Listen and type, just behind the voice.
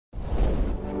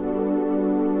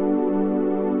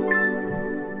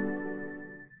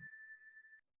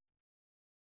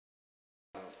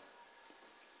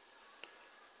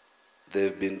There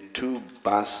have been 2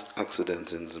 bus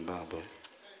accidents in Zimbabwe.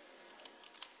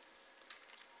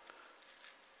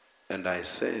 And I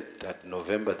said that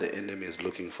November the enemy is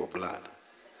looking for blood.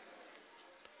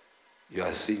 You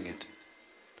are seeing it.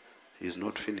 He's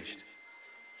not finished.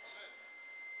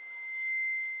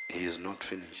 He is not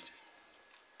finished.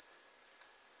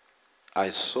 I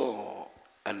saw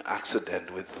an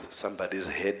accident with somebody's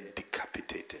head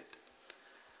decapitated.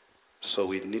 So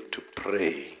we need to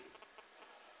pray.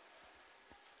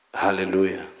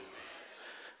 Hallelujah.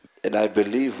 And I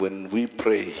believe when we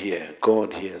pray here,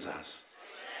 God hears us.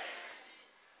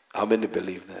 How many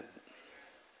believe that?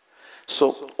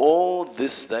 So all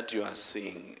this that you are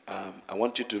seeing, I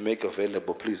want you to make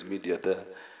available, please, media,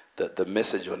 the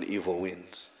message on evil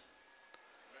winds.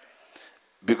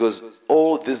 Because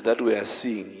all this that we are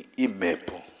seeing,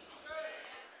 imepo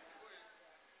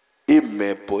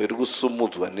iri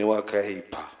kusumudzwa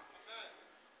newakaipa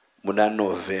muna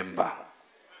November.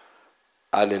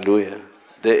 Hallelujah.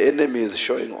 The enemy is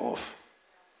showing off.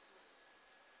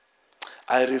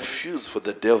 I refuse for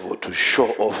the devil to show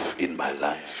off in my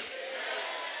life.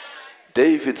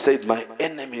 David said, my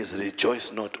enemies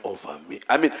rejoice not over me.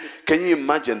 I mean, can you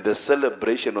imagine the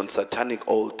celebration on satanic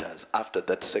altars after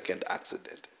that second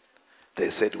accident? They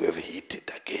said, we have hit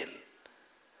it again.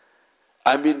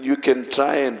 I mean, you can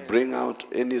try and bring out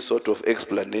any sort of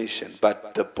explanation,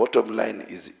 but the bottom line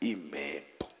is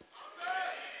imepo.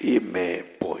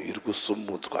 Imepo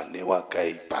irikusumudzwa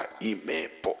newakaipa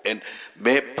imepo, and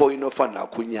mepo inofana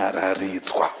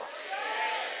kunyararidzwa.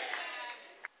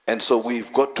 And so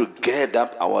we've got to gird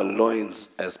up our loins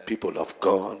as people of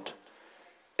God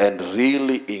and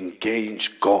really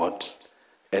engage God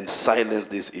and silence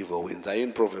these evil winds. Are you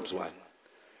in Proverbs 1?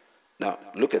 Now,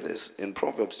 look at this. In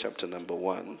Proverbs chapter number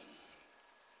 1,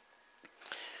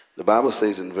 the Bible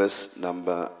says in verse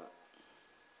number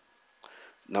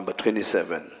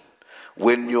 27,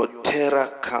 when your terror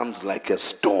comes like a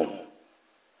storm.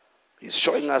 He's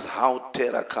showing us how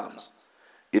terror comes.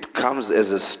 It comes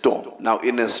as a storm. Now,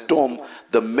 in a storm,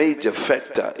 the major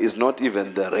factor is not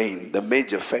even the rain. The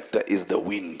major factor is the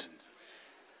wind.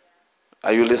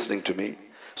 Are you listening to me?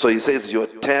 So he says, your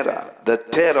terror, the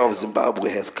terror of Zimbabwe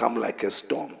has come like a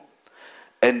storm,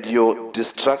 and your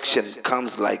destruction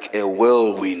comes like a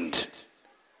whirlwind.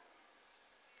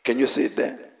 Can you see it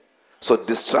there? So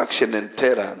destruction and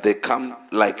terror, they come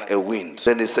like a wind.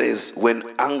 Then he says, when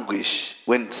anguish,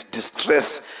 when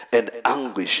distress and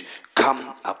anguish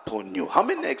come upon you. How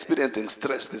many are experiencing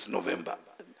stress this November?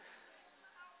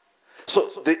 So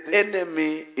the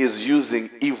enemy is using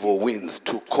evil winds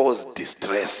to cause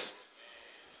distress.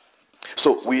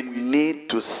 So we need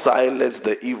to silence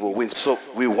the evil winds. So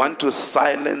we want to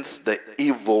silence the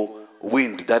evil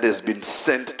wind that has been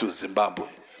sent to Zimbabwe.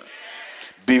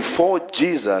 Before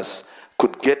Jesus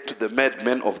could get to the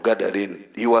madman of Gadarene,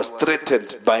 he was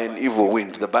threatened by an evil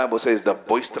wind. The Bible says the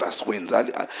boisterous winds.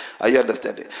 Are you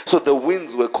understanding? So the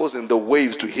winds were causing the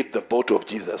waves to hit the boat of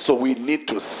Jesus. So we need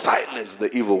to silence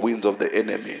the evil winds of the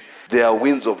enemy. There are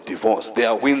winds of divorce. There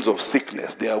are winds of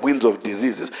sickness. There are winds of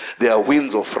diseases. There are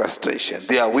winds of frustration.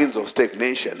 There are winds of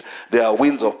stagnation. There are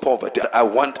winds of poverty. I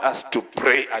want us to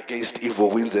pray against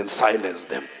evil winds and silence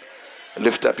them.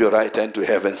 Lift up your right hand to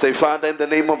heaven. Say, Father, in the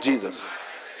name of Jesus,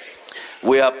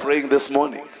 we are praying this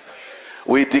morning.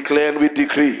 We declare and we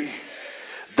decree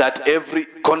that every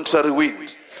contrary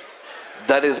wind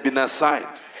that has been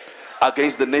assigned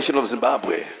against the nation of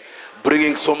Zimbabwe,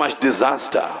 bringing so much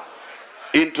disaster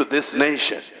into this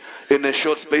nation in a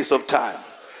short space of time,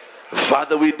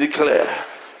 Father, we declare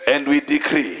and we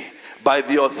decree by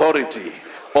the authority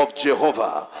of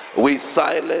Jehovah, we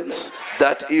silence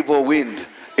that evil wind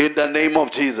in the name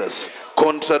of Jesus.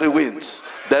 Contrary winds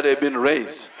that have been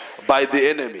raised by the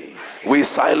enemy, we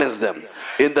silence them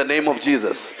in the name of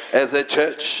Jesus. As a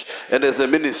church and as a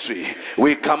ministry,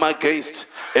 we come against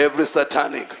every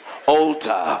satanic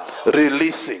altar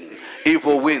releasing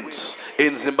evil winds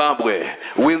in Zimbabwe,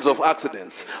 winds of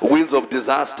accidents, winds of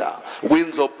disaster,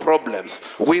 winds of problems,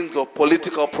 winds of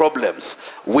political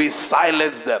problems. We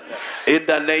silence them in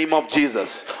the name of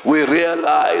Jesus. We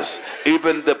realize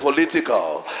even the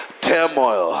political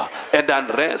turmoil and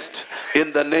unrest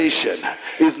in the nation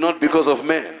is not because of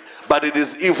men, but it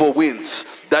is evil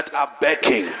winds that are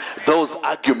backing those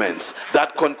arguments,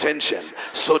 that contention.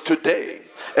 So today,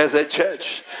 as a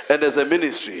church and as a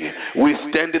ministry, we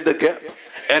stand in the gap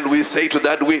and we say to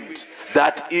that wind,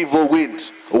 that evil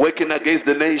wind working against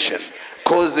the nation,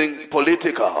 causing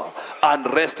political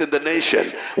unrest in the nation,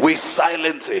 we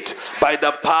silence it by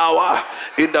the power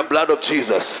in the blood of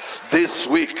Jesus. This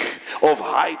week of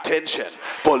high tension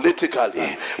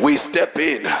politically, we step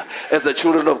in as the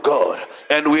children of God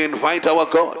and we invite our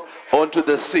God onto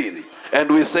the scene, and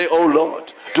we say, oh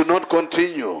Lord, do not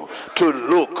continue to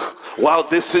look while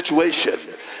this situation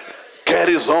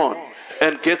carries on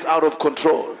and gets out of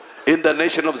control in the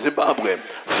nation of Zimbabwe.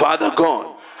 Father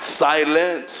God,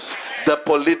 silence the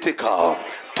political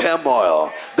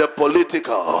turmoil, the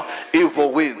political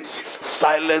evil winds.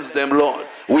 Silence them, Lord.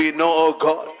 We know, oh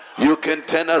God, you can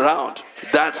turn around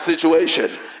that situation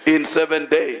in 7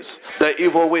 days. The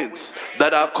evil winds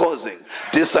that are causing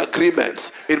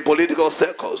disagreements in political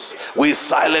circles, we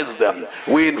silence them.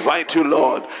 We invite you,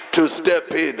 Lord, to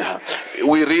step in.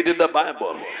 We read in the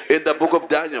Bible, in the book of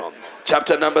Daniel,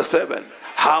 chapter number 7,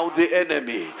 how the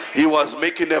enemy, he was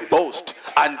making a boast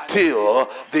until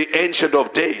the Ancient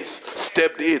of Days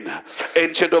stepped in.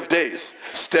 Ancient of Days,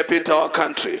 step into our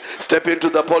country, step into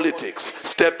the politics,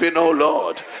 step in, oh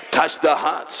Lord, touch the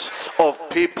hearts of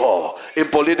people in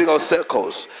political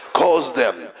circles, cause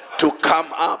them to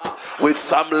come up with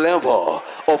some level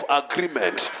of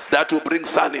agreement that will bring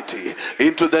sanity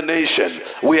into the nation.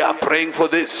 We are praying for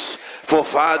this, for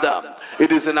Father,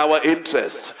 it is in our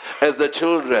interest as the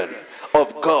children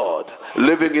of God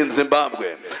living in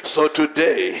Zimbabwe. So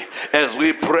today, as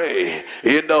we pray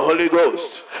in the Holy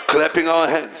Ghost, clapping our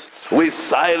hands, we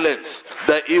silence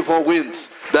the evil winds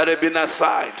that have been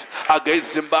assigned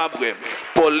against Zimbabwe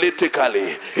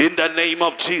politically in the name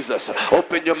of Jesus.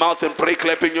 Open your mouth and pray,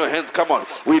 clapping your hands. Come on,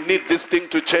 we need this thing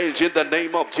to change in the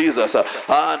name of Jesus.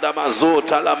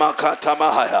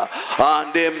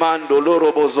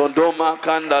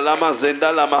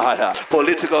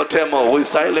 Political turmoil, we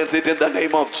silence it in the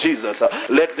name of Jesus.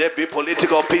 Let there be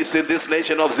political peace in this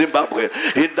nation of Zimbabwe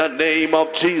in the name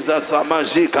of Jesus.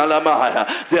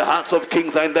 The hearts of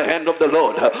kings are in the hand of the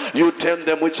Lord. You turn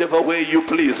them whichever way you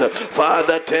please.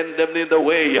 Father, turn them in the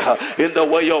way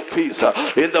of peace,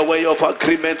 in the way of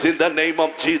agreement, in the name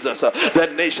of Jesus.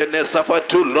 The nation has suffered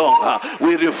too long.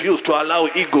 We refuse to allow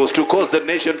egos to cause the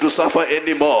nation to suffer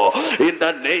anymore. In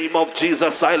the name of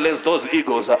Jesus, silence those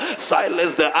egos.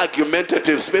 Silence the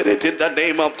argumentative spirit in the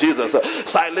name of Jesus.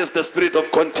 Silence the spirit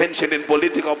of contention in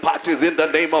political parties in the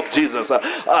name of Jesus.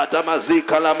 Let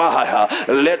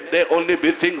there only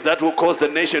be things that will cause the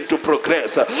nation to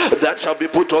progress, that shall be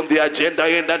put on the agenda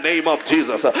in the name of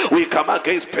Jesus. We come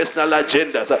against personal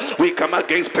agendas. We come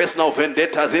against personal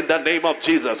vendettas in the name of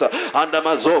Jesus.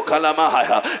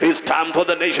 It's time for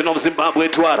the nation of Zimbabwe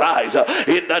to arise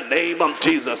in the name of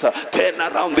Jesus. Turn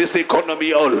around this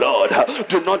economy, oh Lord.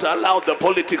 Do not allow the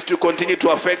politics to continue to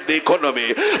affect the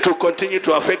economy, to continue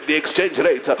to affect the exchange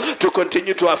rates, to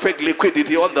continue to affect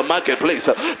liquidity on the marketplace,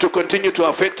 to continue to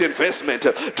affect investment.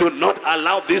 Do not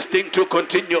allow this thing to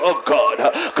continue, oh God.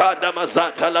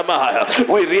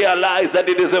 We realize that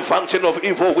it is a function of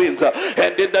evil winds,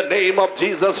 and in the name of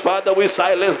Jesus, Father, we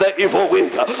silence the evil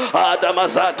winds.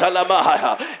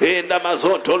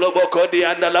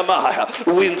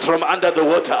 Winds from under the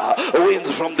water,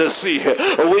 winds from the sea,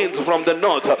 winds from the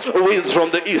north, winds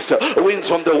from the east, winds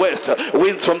from the west,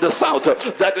 winds from the south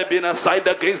that have been assigned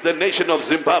against the nation of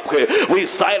Zimbabwe. We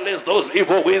silence those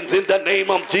evil winds in the name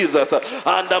of Jesus.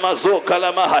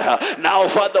 Now,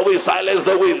 Father, we silence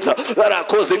the winds that are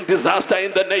causing disaster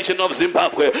in the nation of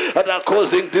Zimbabwe, that are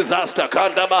causing disaster,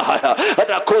 that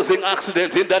are causing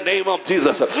accidents in the name of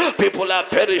Jesus. People are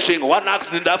perishing, one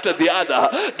accident after the other.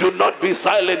 Do not be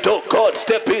silent, oh God,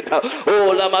 step in.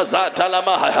 Oh,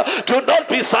 do not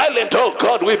be silent, oh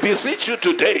God, we beseech you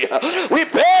today. We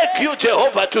beg you,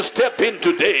 Jehovah, to step in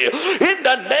today in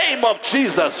the name of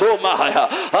Jesus. Oh,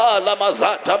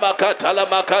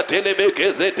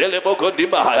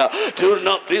 do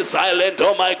not be silent,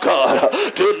 oh my God.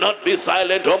 Do not be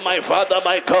silent, oh my Father,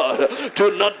 my God.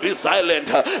 Do not be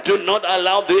silent. Do not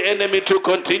allow the enemy to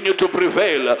continue to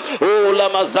prevail. Oh,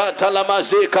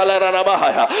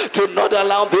 do not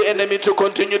allow the enemy to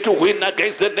continue to win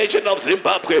against the nation of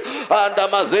Zimbabwe.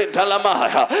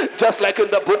 Just like in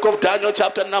the book of Daniel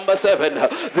chapter number 7,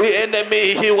 the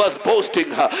enemy, he was boasting.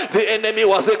 The enemy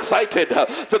was excited.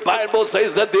 The Bible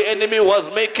says that the enemy was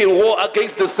making war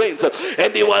against the saints,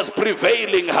 and he was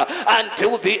prevailing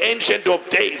until the Ancient of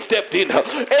Days stepped in.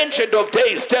 Ancient of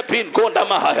days, step in.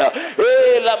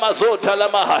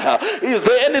 Is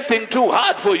there anything too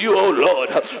hard for you, oh Lord?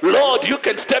 Lord, you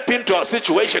can step into our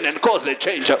situation and cause a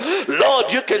change.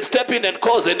 Lord, you can step in and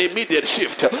cause an immediate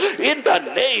shift. In the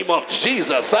name of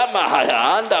Jesus.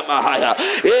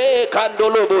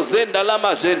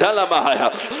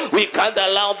 We can't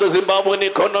allow the Zimbabwean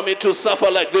economy to suffer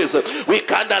like this. We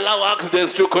can't allow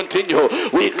accidents to continue.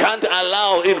 We can't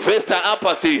allow investor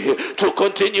apathy to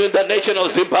continue in the nation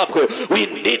of Zimbabwe. We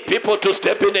need people to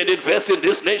step in and invest in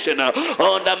this nation.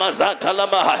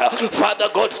 Father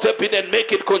God, step in and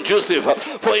make it conducive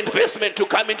for investment to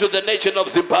come into the nation of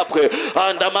Zimbabwe.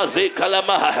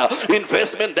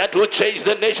 Investment that will change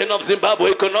the nation of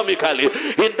Zimbabwe economically.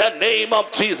 In the name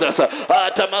of Jesus.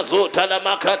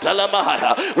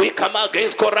 We come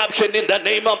against corruption in the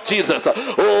name of Jesus.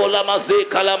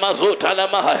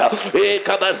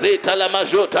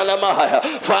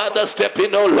 Father, step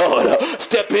in, oh Lord.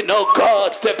 Step in, oh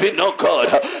God. Step in, oh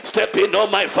God. Step in, oh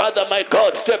my Father, my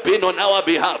God. Step in on our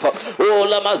behalf.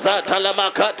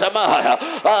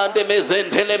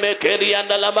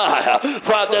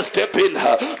 Father, step in.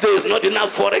 There is not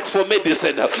enough forex for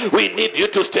medicine. We need you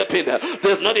to step in.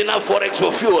 There's not enough forex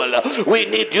for fuel. We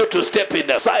need you to step in.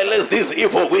 Silence these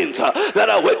evil winds that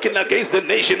are working against the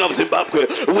nation of Zimbabwe.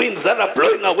 Winds that are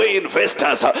blowing away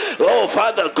investors. Oh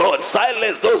Father God,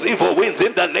 silence those evil winds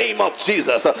in the name of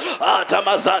Jesus.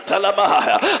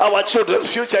 Our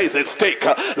children's future is at stake.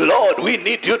 Lord, we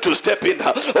need you to step in.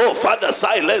 Oh Father,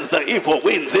 silence the evil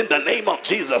winds in the name of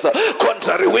Jesus.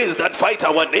 Contrary winds that fight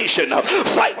our nation,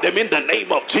 fight them in the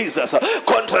name of Jesus.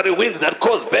 Contrary winds that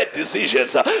cause bad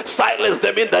decisions, silence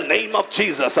them in the name of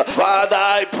Jesus. Father,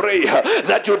 I pray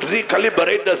that you'd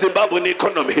recalibrate the Zimbabwean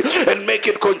economy and make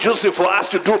it conducive for us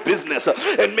to do business,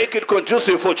 and make it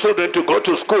conducive for children to go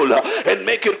to school, and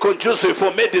make it conducive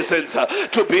for medicines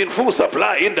to be in full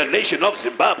supply in the nation of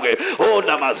Zimbabwe. Oh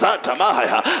namazata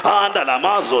mahaya anda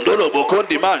namazo ndolo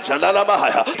bokondi manja ndala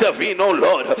mahaya. Intervene, oh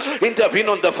Lord. Intervene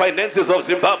on the finances of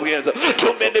Zimbabweans.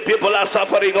 Too many people are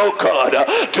suffering, oh God.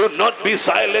 Do not be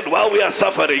silent while we are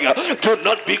suffering. Do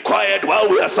not be quiet while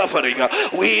we are suffering.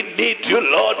 We need you,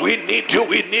 Lord. We need you.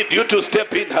 We need you to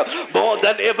step in more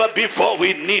than ever before.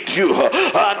 We need you.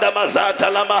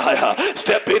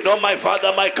 Step in, oh my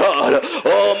Father, my God.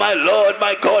 Oh my Lord,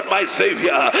 my God, my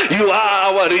Savior. You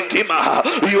are our Redeemer.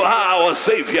 You are our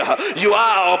Savior. You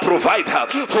are our provider.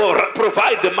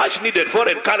 Provide the much needed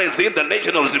foreign currency in the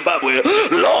nation of Zimbabwe.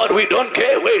 Lord, we don't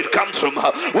care where it comes from.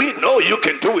 We know you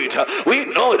can do it. We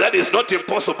know that is not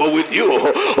impossible with you.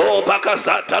 Oh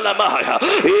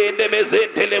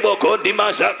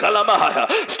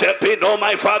step in, oh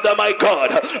my Father, my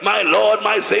God, my Lord,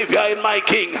 my Savior, and my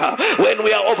King. When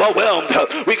we are overwhelmed,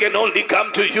 we can only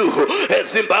come to you.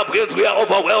 As Zimbabweans, we are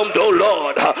overwhelmed, oh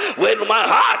Lord. When my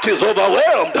heart is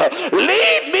overwhelmed,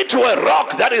 lead me to a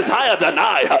rock that is higher than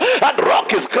I. And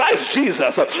rock is Christ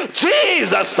Jesus.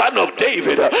 Jesus, Son of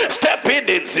David. Step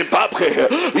in Zimbabwe.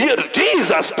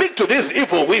 Jesus, speak to these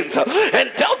evil winds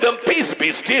and tell them peace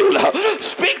be still.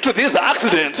 Speak to these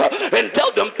accidents and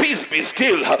tell them peace be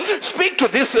still. Speak to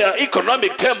this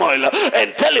economic turmoil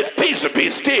and tell it peace be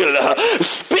still.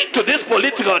 Speak to this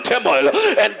political turmoil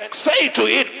and say to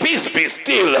it peace be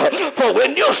still. For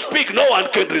when you speak, no one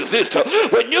can resist.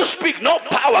 When you speak, no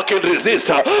power can resist.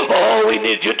 All we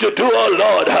need you to do, oh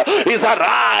Lord, is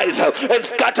arise and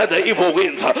scatter the evil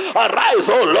winds. Arise,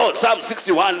 oh Lord. Psalm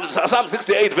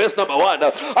 68 verse number 1.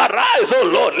 Arise, oh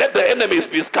Lord, let the enemies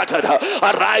be scattered.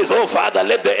 Arise, oh Father,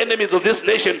 let the enemies of this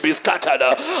nation be scattered.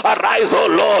 Arise, oh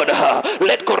Lord,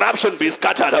 let corruption be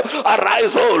scattered.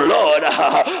 Arise, oh Lord,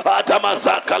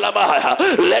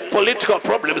 let political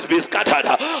problems be scattered.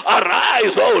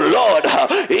 Arise, oh Lord,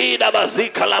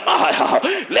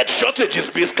 let shortages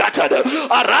be scattered.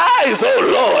 Arise, oh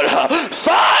Lord,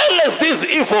 silence these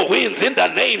evil winds in the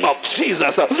name of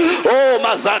Jesus. Oh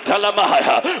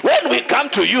Mazatalamahaya, when we come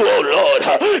to you, oh Lord,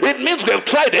 it means we have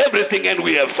tried everything and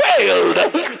we have failed.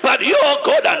 But you, oh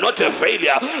God, are not a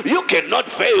failure. You cannot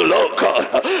fail, oh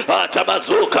God.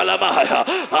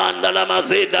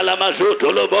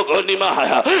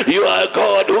 You are a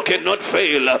God who cannot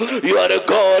fail. You are a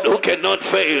God who cannot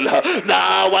fail.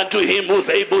 Now unto him who's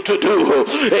able to do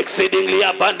exceedingly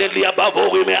abundantly above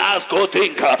all we may ask or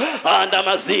think. When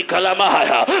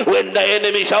the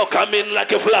enemy shall come in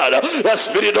like a flood, the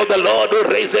Spirit of the Lord will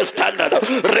raise a standard.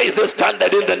 Raise a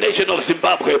standard in the nation of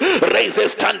Zimbabwe. Raise a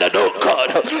standard, oh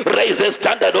God. Raise a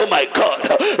standard, oh my God.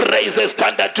 Raise a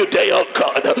standard today, oh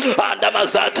God.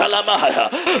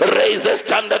 Raise a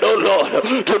standard, oh Lord.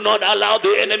 Do not allow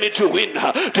the enemy to win.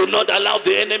 Do not allow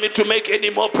the enemy to make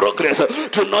any more progress.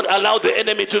 Do not allow the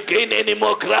enemy to gain any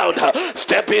more ground.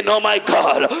 Step in, oh my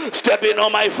God. Step in,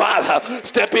 oh my Father.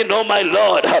 Step in, oh my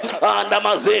Lord.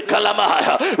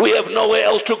 We have nowhere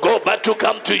else to go but to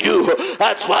come to you.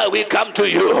 That's why we come to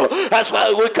you. That's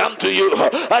why we come to you.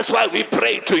 That's why we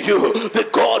pray to you. The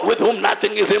God with whom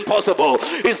nothing is impossible.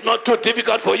 It's not too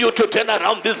difficult for you to turn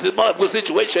around this Zimbabwe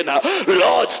situation.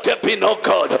 Lord, step in, oh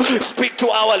God. Speak to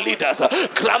our leaders.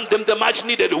 Grant them the much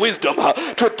needed wisdom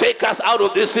to take us out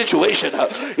of this situation.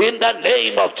 In the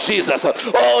name of Jesus.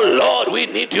 Oh Lord, we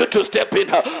need you to step in.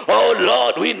 Oh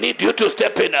Lord, we need you to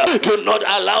step in. Do not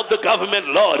allow the government,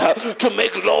 Lord, to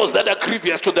make laws that are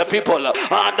grievous to the people.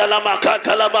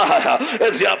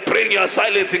 As you are praying, you are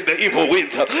silencing the evil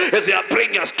winds. As you are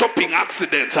praying, you are stopping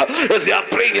accidents. As you are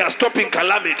praying, you are stopping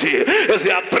calamity. As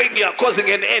you are praying, you are causing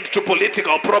an end to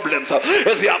political problems.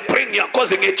 As you are praying, you are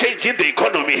causing a change in the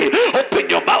economy. Open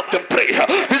your mouth and pray.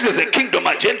 This is a kingdom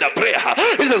agenda prayer.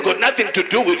 This has got nothing to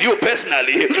do with you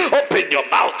personally. Open your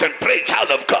mouth and pray,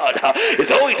 child of God.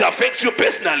 Though it affects you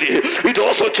personally, it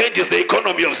also changes the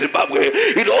economy of Zimbabwe.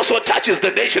 It also touches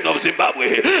the nation of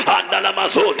Zimbabwe.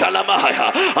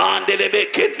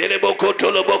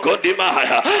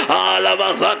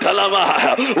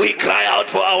 We cry out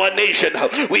for our nation.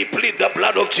 We plead the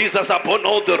blood of Jesus upon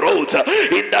all the roads.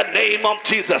 In the name of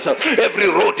Jesus, every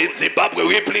road in Zimbabwe,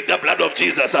 we plead the blood of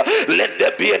Jesus. Let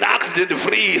there be an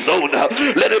accident-free zone.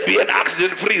 Let it be an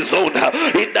accident-free zone.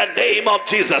 In the name of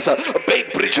Jesus, Bay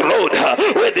Bridge Road,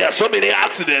 where there are so many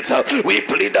accidents, we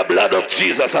plead the blood of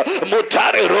Jesus.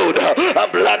 Mutare Road, the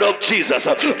blood of Jesus.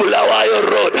 Bulawayo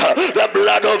Road, the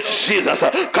blood of Jesus.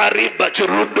 Kariba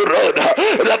Chirundu Road,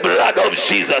 the blood of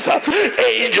Jesus.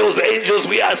 Angels, angels,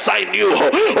 we assign you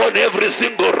on every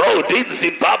single road in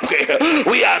Zimbabwe.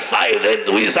 We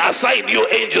assign you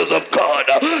angels of God.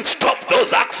 Stop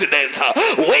those accidents.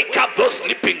 Wake up those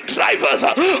sleeping drivers.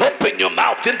 Open your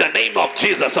mouth in the name of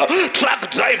Jesus. Truck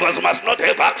drivers must not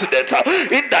have accidents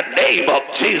in the name of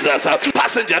Jesus.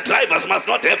 Passenger drivers must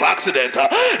not have accidents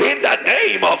in the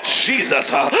name of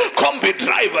Jesus. Combi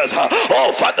drivers,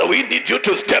 oh Father, we need you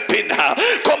to step in.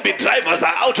 Combi drivers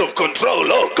are out of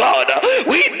control, oh God.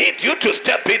 We need you to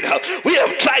step in. We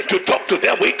have tried to talk to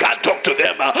them. We can't talk to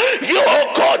them. You,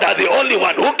 oh God, are the only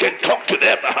one who can talk to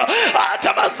them.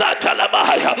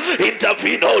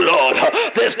 Intervene, oh Lord.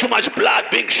 There's too much blood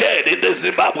being shed in the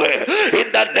Zimbabwe.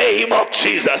 In the name of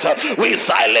Jesus, we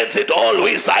silence it all.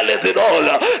 We silence it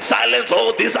all. Silence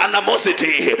all this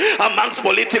animosity amongst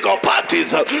political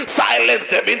parties. Silence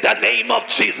them in the name of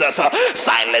Jesus.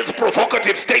 Silence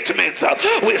provocative statements.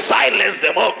 We silence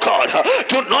them, oh God.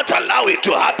 Do not allow it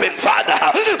to happen, Father,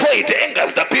 for it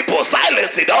angers the people.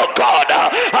 Silence it, oh God.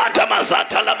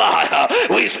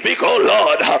 We speak, oh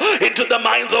Lord, into the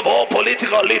minds of all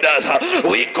political leaders.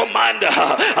 We command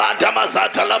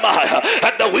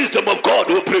that the wisdom of God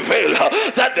will prevail,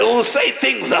 that they will say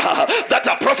things that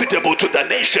are profitable to the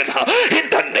nation. In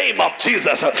the name of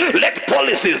Jesus, let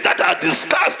policies that are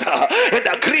discussed and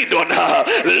agreed on,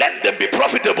 let them be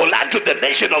profitable unto the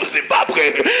nation of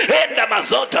Zimbabwe.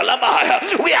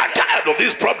 We are tired of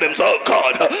these problems, oh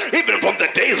God. Even from the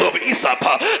days of Isap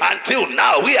until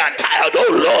now, we are tired, oh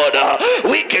Lord.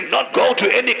 We cannot go to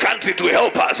any country to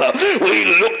help us. We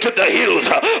look to the hills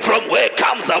from where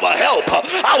comes our help.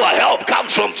 Our help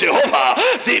comes from Jehovah,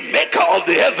 the maker of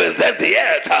the heavens and the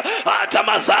earth.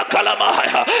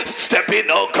 Step in,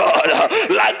 oh God.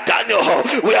 Like Daniel,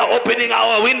 we are opening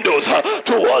our windows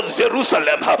towards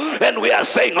Jerusalem and we are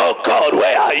saying, oh God,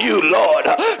 where are you, Lord?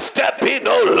 Step in,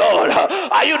 oh Lord.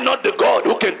 Are you not the God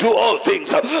who can do all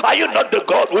things? Are you not the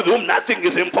God with whom nothing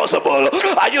is impossible?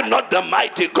 Are you not the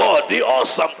mighty God, the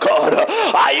awesome God?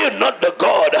 Are you not the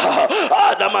God,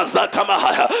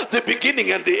 the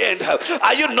beginning and the end?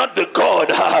 Are you not the God,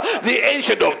 the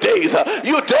ancient of days?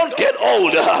 You don't get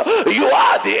old. You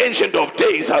are the ancient of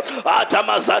days.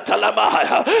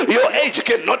 Your age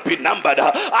cannot be numbered.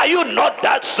 Are you not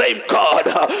that same God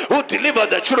who delivered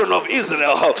the children of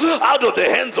Israel out of the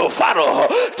hands of Pharaoh?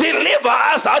 Deliver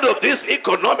us out of this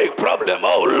economic problem,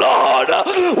 oh Lord.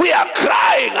 We are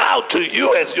crying out to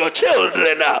you as your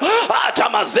children.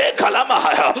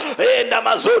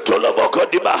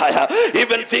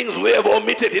 Even things we have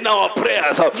omitted in our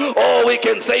prayers, all we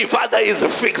can say, Father, is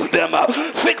fix them.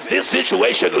 Fix this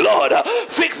situation, Lord.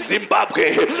 Fix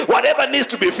Zimbabwe. Whatever needs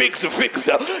to be fixed, fix.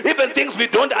 Even things we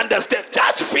don't understand,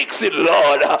 just fix fix it,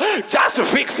 Lord. Just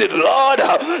fix it, Lord.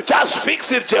 Just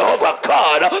fix it, Jehovah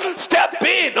God. Step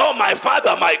in, oh my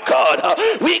Father, my God.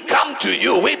 We come to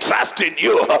you. We trust in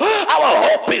you. Our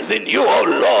hope is in you, oh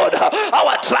Lord.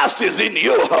 Our trust is in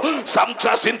you. Some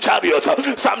trust in chariots,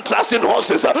 some trust in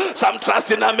horses, some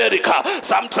trust in America,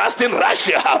 some trust in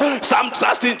Russia, some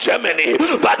trust in Germany,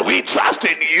 but we trust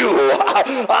in you.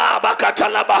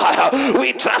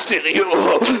 We trust in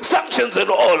you. Sanctions and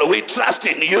all, we trust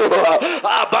in you.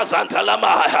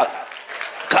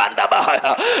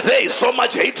 There is so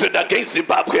much hatred against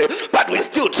Zimbabwe, but we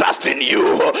still trust in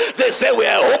you. They say we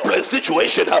are a hopeless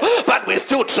situation, but we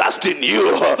still trust in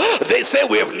you. They say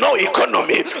we have no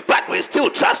economy, but we still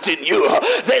trust in you.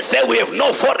 They say we have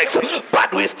no forex,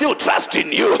 but we still trust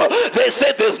in you. They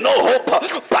say there's no hope,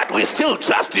 but we still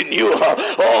trust in you.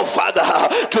 Oh Father,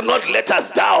 do not let us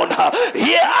down.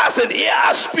 Hear us and hear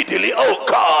us speedily, oh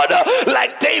God.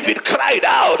 Like David cried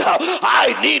out,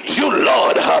 I need you,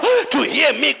 Lord, to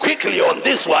hear me quickly on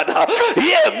this one.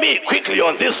 Hear me quickly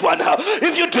on this one.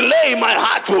 If you delay, my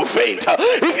heart will faint.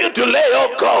 If you delay,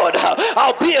 oh God,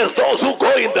 I'll be as those who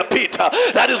go in the pit.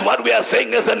 That is what we are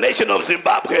saying as a nation of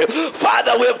Zimbabwe.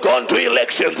 Father, we have gone to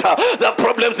elections. The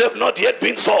problems have not yet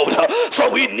been solved. So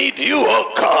we need you,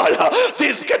 oh God.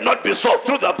 These cannot be solved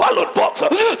through the ballot box.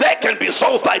 They can be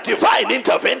solved by divine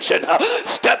intervention.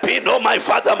 Step in, oh my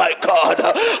Father, my God.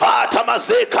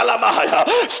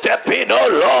 Step in, oh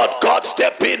Lord God,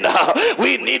 step in.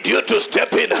 We need you to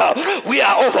step in. We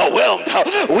are overwhelmed.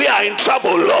 We are in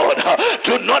trouble, Lord.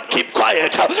 Do not keep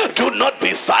quiet. Do not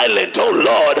be silent, oh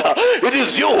Lord. It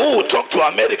is you who talk to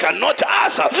America, not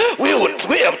us. We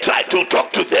have tried to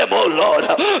talk to them, oh Lord.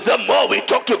 The more we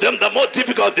talk to them, the more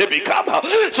difficult they become.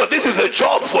 So this is a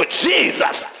job for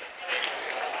Jesus.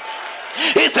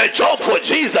 It's a job for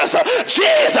Jesus.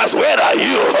 Jesus, where are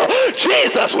you?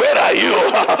 Jesus, where are you?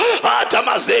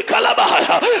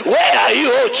 Where are you,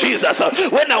 oh Jesus?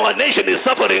 When our nation is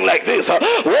suffering like this,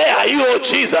 where are you, oh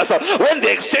Jesus? When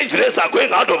the exchange rates are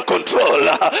going out of control,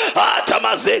 are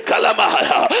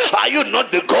you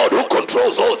not the God who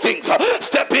controls all things?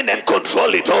 Step in and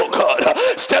control it, oh God.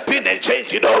 Step in and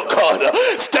change it, oh God.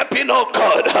 Step in, oh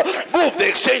God. Move the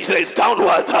exchange rates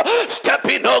downward. Step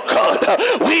in, oh God.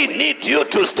 We need you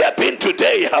to step in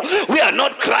today. We are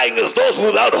not crying as those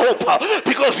without hope,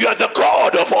 because you are the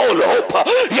God of all hope.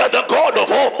 You are the God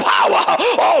of all power.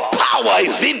 All power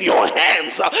is in your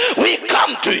hands. We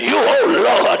come to you, oh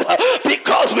Lord,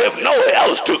 because we have nowhere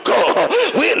else to go.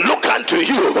 We look unto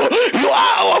you. You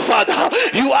are our Father.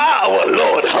 You are our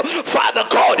Lord. Father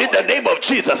God, in the name of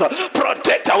Jesus,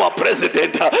 protect our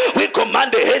president. We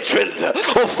command a hedge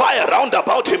of fire round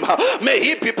about him. May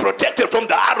he be protected from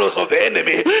the arrows of the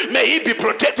enemy. May he be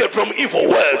protected from evil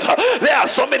words. There are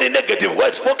so many negative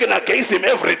words spoken against him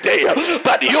every day,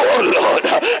 but you, oh Lord,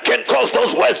 can cause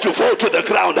those words to fall to the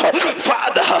ground.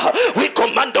 Father, we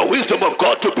command the wisdom of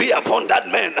God to be upon that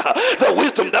man. The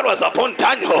wisdom that was upon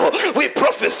Daniel, we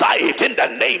prophesy it in the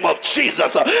name of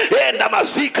Jesus.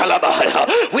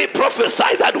 We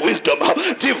prophesy that wisdom.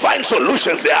 Divine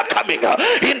solutions, they are coming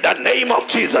in the name of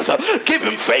Jesus. Give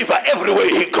him favor everywhere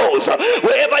he goes.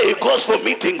 Wherever he goes for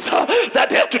meetings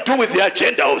that have to do with the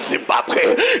agenda of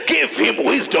Zimbabwe, give him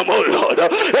wisdom, oh Lord,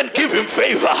 and give him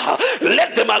favor.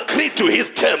 Let them agree to his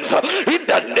terms in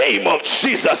the name of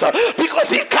Jesus, because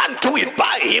he can't do it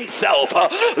by himself.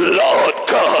 Lord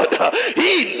God,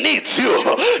 he needs you.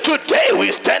 Today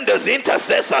we stand as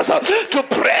intercessors to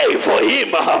pray for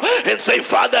him and say,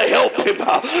 Father, help him.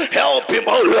 Help him,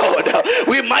 oh Lord.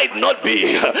 We might not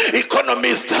be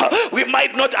economists. We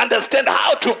might not understand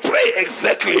how to pray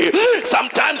exactly.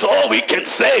 Sometimes all we can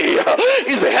say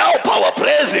is help our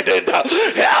president.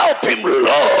 Help him,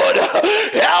 Lord.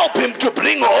 Help him to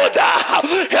bring order.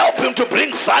 Help him to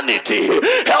bring sanity.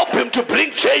 Help him to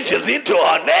bring changes into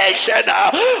our nation.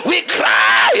 We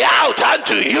cry out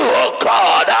unto you, oh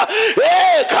God.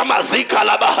 Hear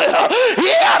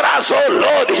us, oh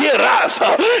Lord. Hear us.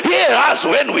 Hear us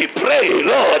when we pray,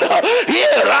 Lord.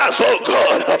 Hear us, oh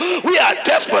God. We are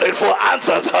desperate for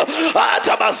answers.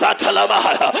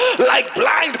 Like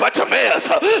blind Bartimaeus,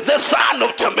 the son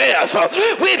of Timaeus,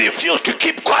 we refuse to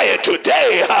keep quiet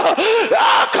today.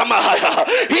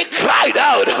 He cried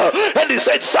out and he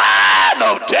said, Son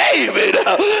of David,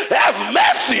 have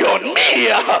mercy on me.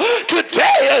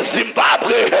 Today in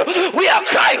Zimbabwe, we are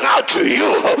crying crying out to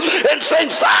you and saying,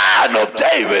 Son of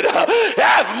David,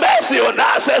 have mercy on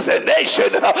us as a nation.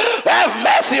 Have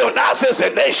mercy on us as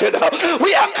a nation.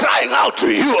 We are crying out to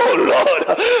you, oh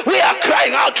Lord. We are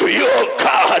crying out to you, oh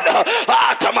God.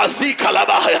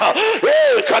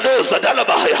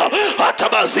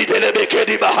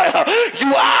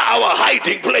 You are our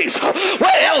hiding place.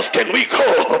 Where else can we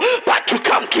go but to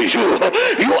come to you?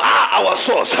 You are our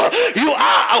source. You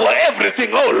are our everything,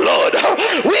 oh Lord.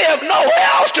 We have nowhere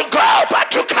else to go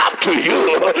but to come to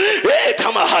you.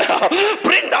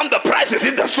 Bring down the prices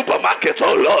in the supermarkets,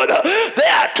 oh Lord. They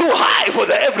are too high for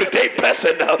the everyday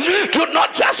person. Do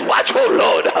not just watch, oh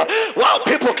Lord, while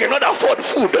people cannot afford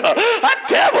food. A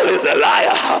devil is a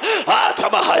liar.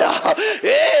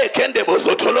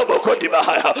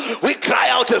 We cry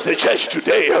out as a church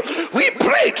today. We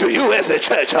pray to you as a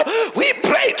church. We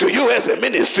pray to you as a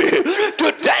ministry.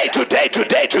 Today.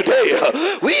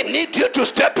 We need you to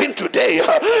step in today.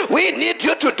 We need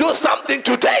you to do something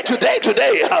today.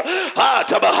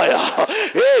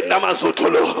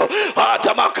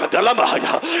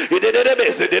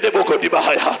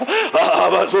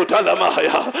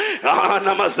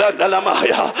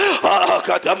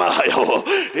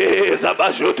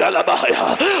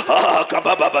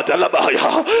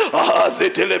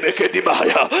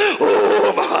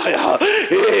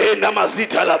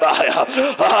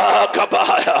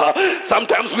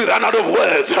 Sometimes we run out of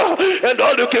words and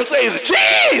all you can say is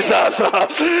Jesus,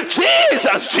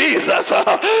 Jesus, Jesus,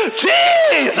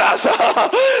 Jesus,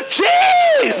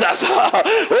 Jesus.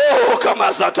 Oh,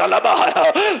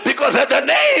 because at the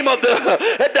name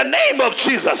of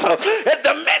Jesus, at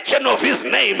the mention of his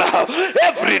name,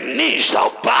 every knee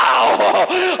shall bow.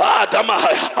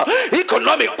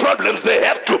 Economic problems, they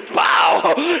have to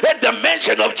bow at the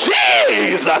mention of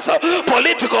Jesus.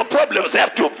 Political problems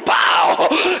have to bow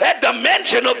at the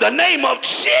mention of the name of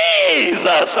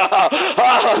Jesus.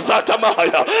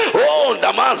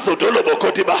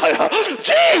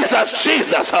 Jesus,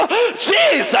 Jesus,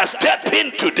 Jesus, step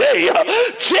in today.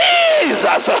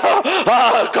 Jesus,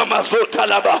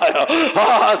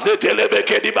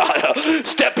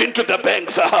 step into the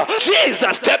banks.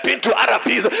 Jesus, step into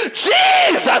RPs.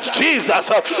 Jesus, Jesus,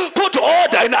 put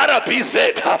order in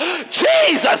RPZ.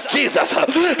 Jesus, Jesus,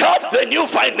 help the new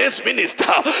finance minister.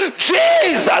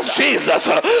 Jesus, Jesus,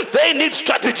 they need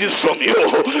strategies from you,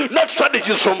 not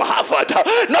strategies from Harvard,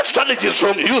 not strategies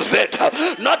from UZ,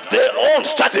 not their own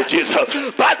strategies,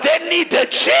 but they need a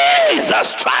Jesus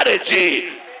strategy.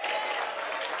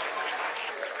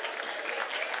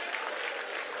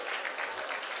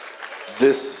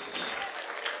 This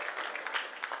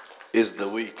is the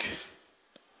week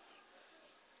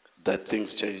that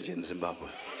things change in Zimbabwe.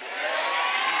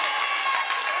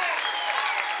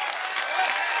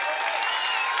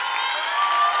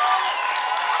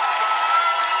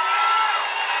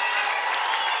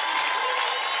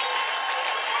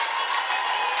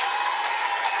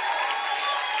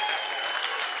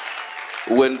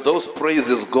 When those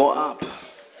praises go up,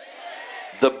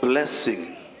 the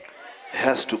blessing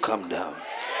has to come down.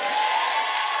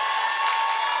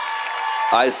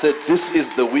 I said, this is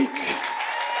the week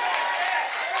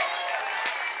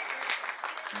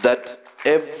that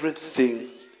everything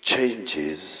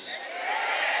changes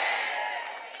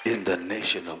in the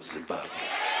nation of Zimbabwe.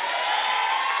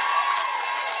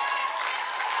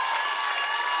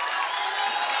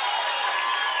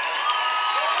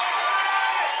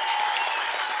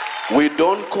 We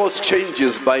don't cause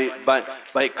changes by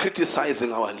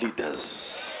criticizing our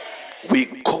leaders. We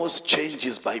cause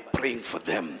changes by praying for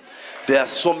them. There are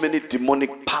so many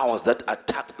demonic powers that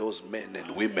attack those men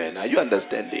and women. Are you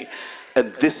understanding?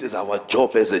 And this is our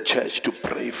job as a church, to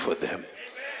pray for them.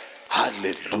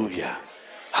 Hallelujah.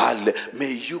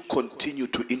 May you continue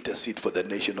to intercede for the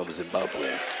nation of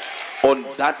Zimbabwe on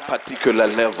that particular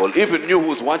level. Even you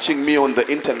who's watching me on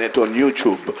the internet, on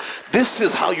YouTube, this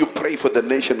is how you pray for the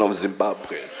nation of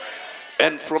Zimbabwe.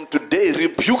 And from today,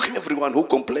 rebuke everyone who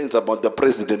complains about the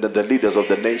president and the leaders of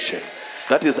the nation.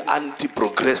 That is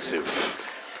anti-progressive.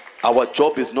 Our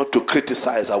job is not to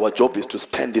criticize. Our job is to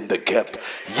stand in the gap.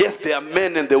 Yes, they are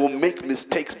men and they will make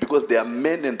mistakes because they are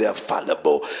men and they are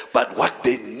fallible. But what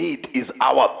they need is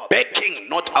our backing,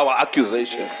 not our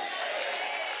accusations.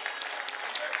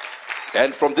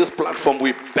 And from this platform,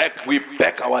 we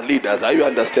back our leaders. Are you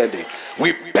understanding?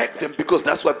 We back them because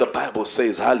that's what the Bible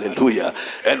says. Hallelujah.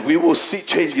 And we will see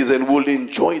changes and will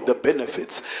enjoy the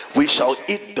benefits. We shall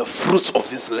eat the fruits of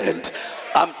this land.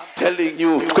 I'm telling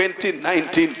you,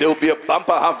 2019, there will be a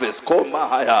bumper harvest.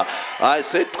 I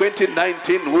said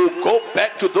 2019, we'll go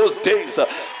back to those days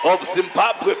of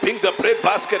Zimbabwe being the bread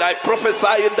basket. I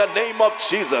prophesy in the name of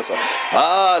Jesus.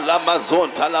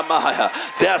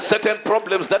 There are certain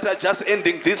problems that are just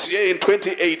ending this year in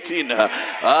 2018.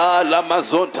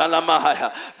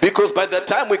 Because by the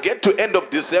time we get to end of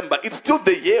December, it's still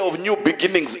the year of new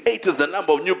beginnings. 8 is the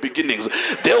number of new beginnings.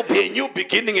 There will be a new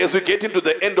beginning as we get into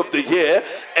the end of the year,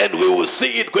 and we will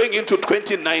see it going into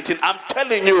 2019. I'm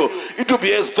telling you, it will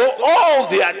be as though all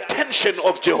the attention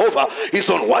of Jehovah is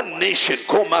on one nation.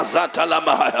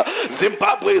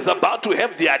 Zimbabwe is about to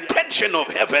have the attention of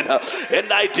heaven,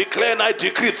 and I declare and I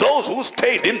decree, those who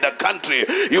stayed in the country,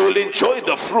 you will enjoy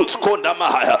the fruits.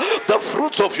 The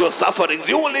fruits of your sufferings,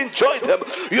 you will enjoy them.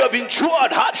 You have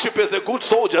endured hardship as a good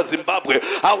soldier, Zimbabwe.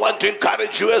 I want to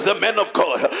encourage you as a man of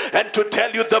God and to tell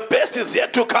you the best is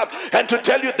yet to come, and to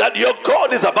tell you that your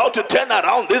God is about to turn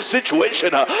around this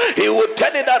situation. He will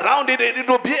turn it around, and it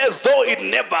will be as though it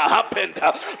never happened.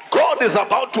 God is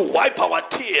about to wipe our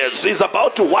tears. He's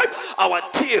about to wipe our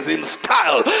tears in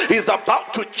style. He's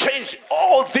about to change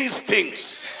all these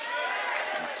things.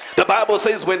 The Bible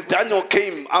says when Daniel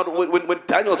came out, when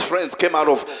Daniel's friends came out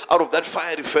of that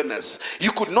fiery furnace,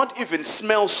 you could not even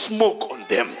smell smoke on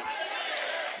them.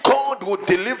 God will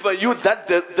deliver you that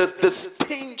the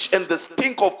stench and the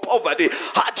stink of poverty,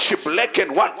 hardship, lack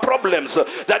and want, problems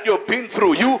that you've been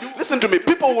through. You listen to me,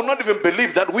 people will not even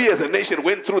believe that we as a nation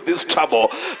went through this trouble,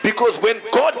 because when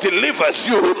God delivers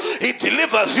you, he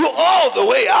delivers you all the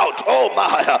way out. Oh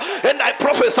my, and I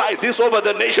prophesy this over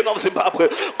the nation of Zimbabwe.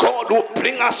 God will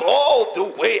bring us all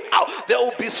the way out. There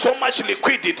will be so much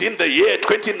liquidity in the year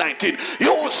 2019.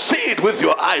 You will see it with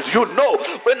your eyes. You know,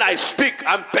 when I speak,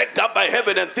 I'm backed up by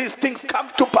heaven, and these things come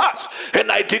to pass, and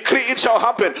I decree it shall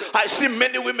happen. I see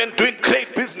many women doing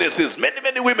great businesses.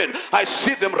 Many women, I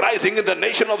see them rising in the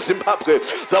nation of Zimbabwe.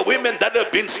 The women that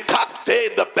have been stuck there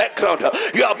in the background,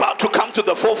 you are about to come to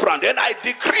the forefront, and I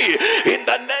decree in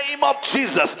the name of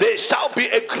Jesus, there shall be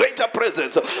a greater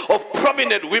presence of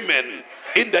prominent women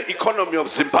in the economy of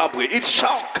Zimbabwe. It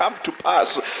shall come to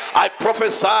pass. I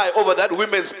prophesy over that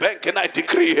women's bank, and I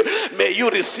decree, may you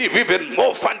receive even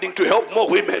more funding to help more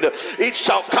women. It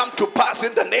shall come to pass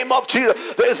in the name of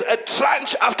Jesus. There is a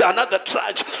tranche after another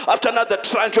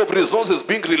tranche of resources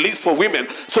being released for women.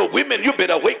 So women, you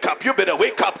better wake up,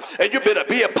 and you better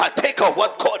be a partaker of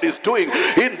what God is doing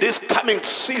in this coming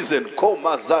season.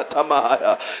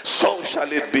 So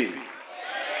shall it be.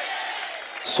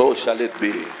 So shall it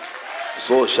be.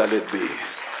 So shall it be.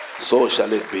 So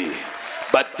shall it be.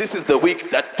 But this is the week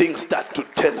that things start to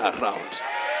turn around.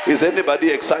 Is anybody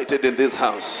excited in this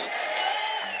house?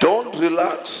 Don't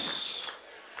relax.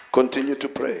 Continue to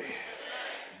pray.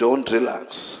 Don't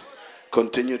relax.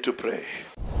 Continue to pray.